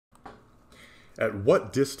At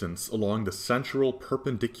what distance along the central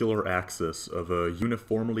perpendicular axis of a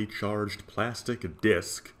uniformly charged plastic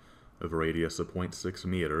disk of a radius of 0.6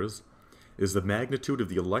 meters is the magnitude of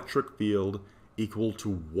the electric field equal to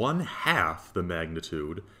 1/2 the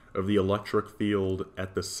magnitude of the electric field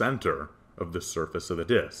at the center of the surface of the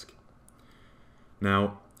disk?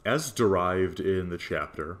 Now, as derived in the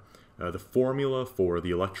chapter, the formula for the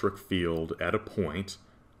electric field at a point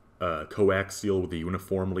coaxial with a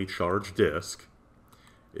uniformly charged disk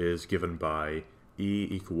is given by E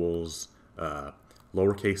equals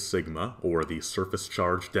lowercase sigma, or the surface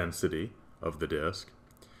charge density of the disk,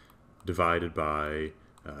 divided by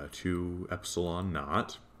 2 epsilon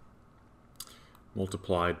naught,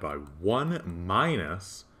 multiplied by 1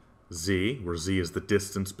 minus z, where z is the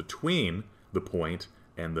distance between the point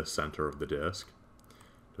and the center of the disk,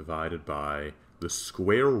 divided by the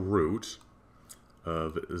square root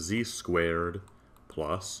of z squared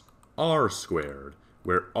plus r squared,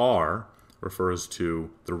 where r refers to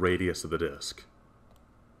the radius of the disk.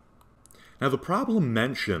 Now the problem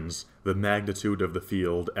mentions the magnitude of the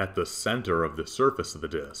field at the center of the surface of the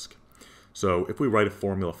disk. So if we write a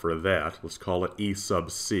formula for that, let's call it E sub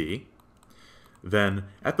c, then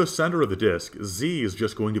at the center of the disk, z is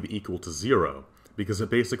just going to be equal to 0, because it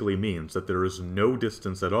basically means that there is no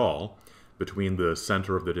distance at all between the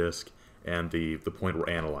center of the disk and the point we're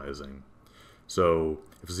analyzing. So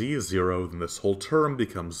if z is 0, then this whole term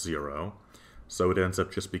becomes 0, so it ends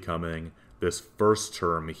up just becoming this first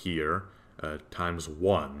term here times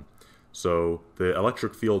 1. So the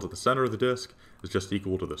electric field at the center of the disk is just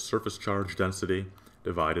equal to the surface charge density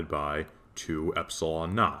divided by 2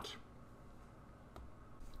 epsilon naught.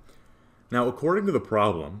 Now, according to the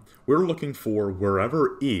problem, we're looking for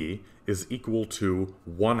wherever E is equal to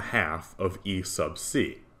 1/2 of E sub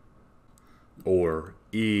c, or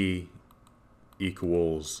E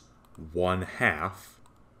equals 1/2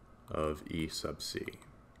 of E sub c.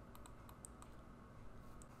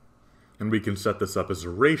 And we can set this up as a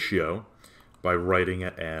ratio by writing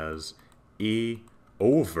it as E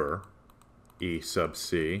over E sub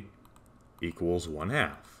c equals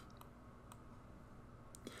 1/2.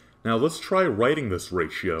 Now let's try writing this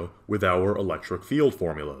ratio with our electric field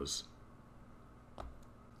formulas.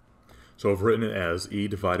 So I've written it as E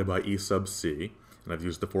divided by E sub c, and I've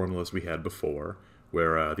used the formulas we had before,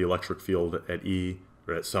 where the electric field at E,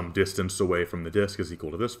 or at some distance away from the disk, is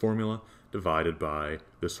equal to this formula, divided by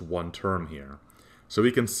this one term here. So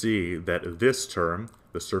we can see that this term,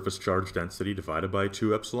 the surface charge density divided by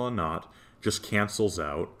 2 epsilon naught, just cancels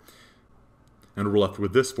out, and we're left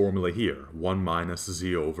with this formula here, 1 minus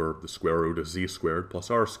z over the square root of z squared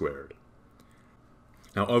plus r squared.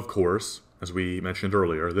 Now, of course, as we mentioned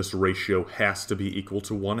earlier, this ratio has to be equal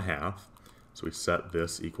to 1/2, so we set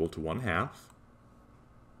this equal to 1/2.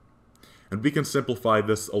 And we can simplify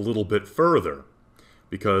this a little bit further,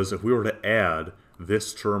 because if we were to add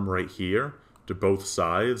this term right here to both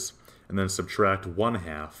sides, and then subtract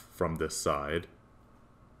 1/2 from this side,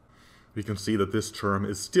 we can see that this term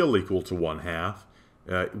is still equal to 1/2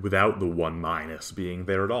 without the 1 minus being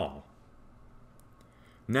there at all.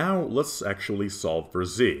 Now let's actually solve for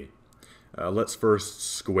z. Let's first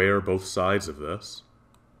square both sides of this.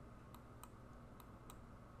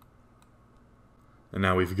 And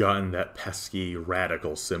now we've gotten that pesky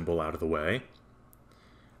radical symbol out of the way.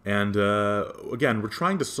 And again, we're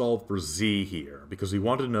trying to solve for z here, because we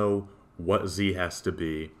want to know what z has to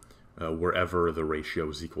be wherever the ratio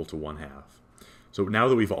is equal to 1/2. So now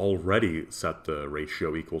that we've already set the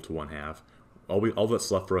ratio equal to 1/2, all that's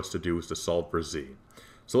left for us to do is to solve for z.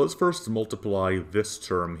 So let's first multiply this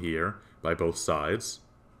term here by both sides.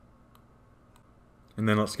 And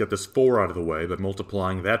then let's get this 4 out of the way by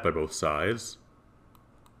multiplying that by both sides.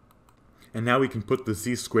 And now we can put the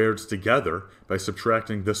z squareds together by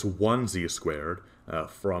subtracting this 1 z squared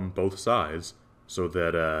from both sides, so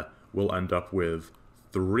that we'll end up with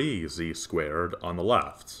 3 z squared on the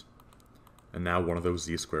left. And now one of those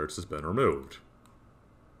z squareds has been removed.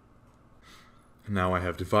 And now I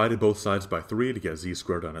have divided both sides by 3 to get z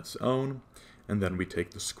squared on its own, and then we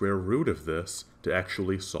take the square root of this to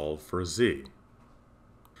actually solve for z.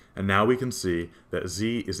 And now we can see that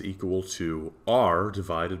z is equal to r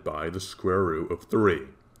divided by the square root of 3.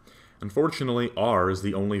 Unfortunately, r is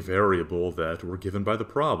the only variable that we're given by the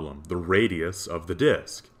problem, the radius of the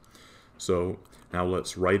disk. So now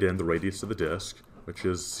let's write in the radius of the disk, which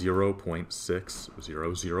is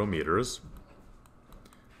 0.600 meters,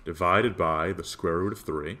 divided by the square root of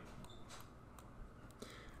 3.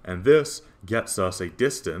 And this gets us a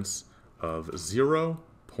distance of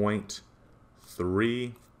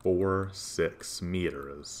 0.346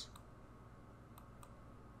 meters.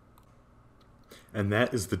 and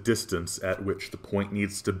that is the distance at which the point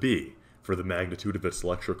needs to be for the magnitude of its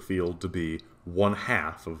electric field to be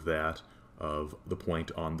 1/2 of that of the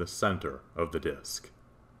point on the center of the disk.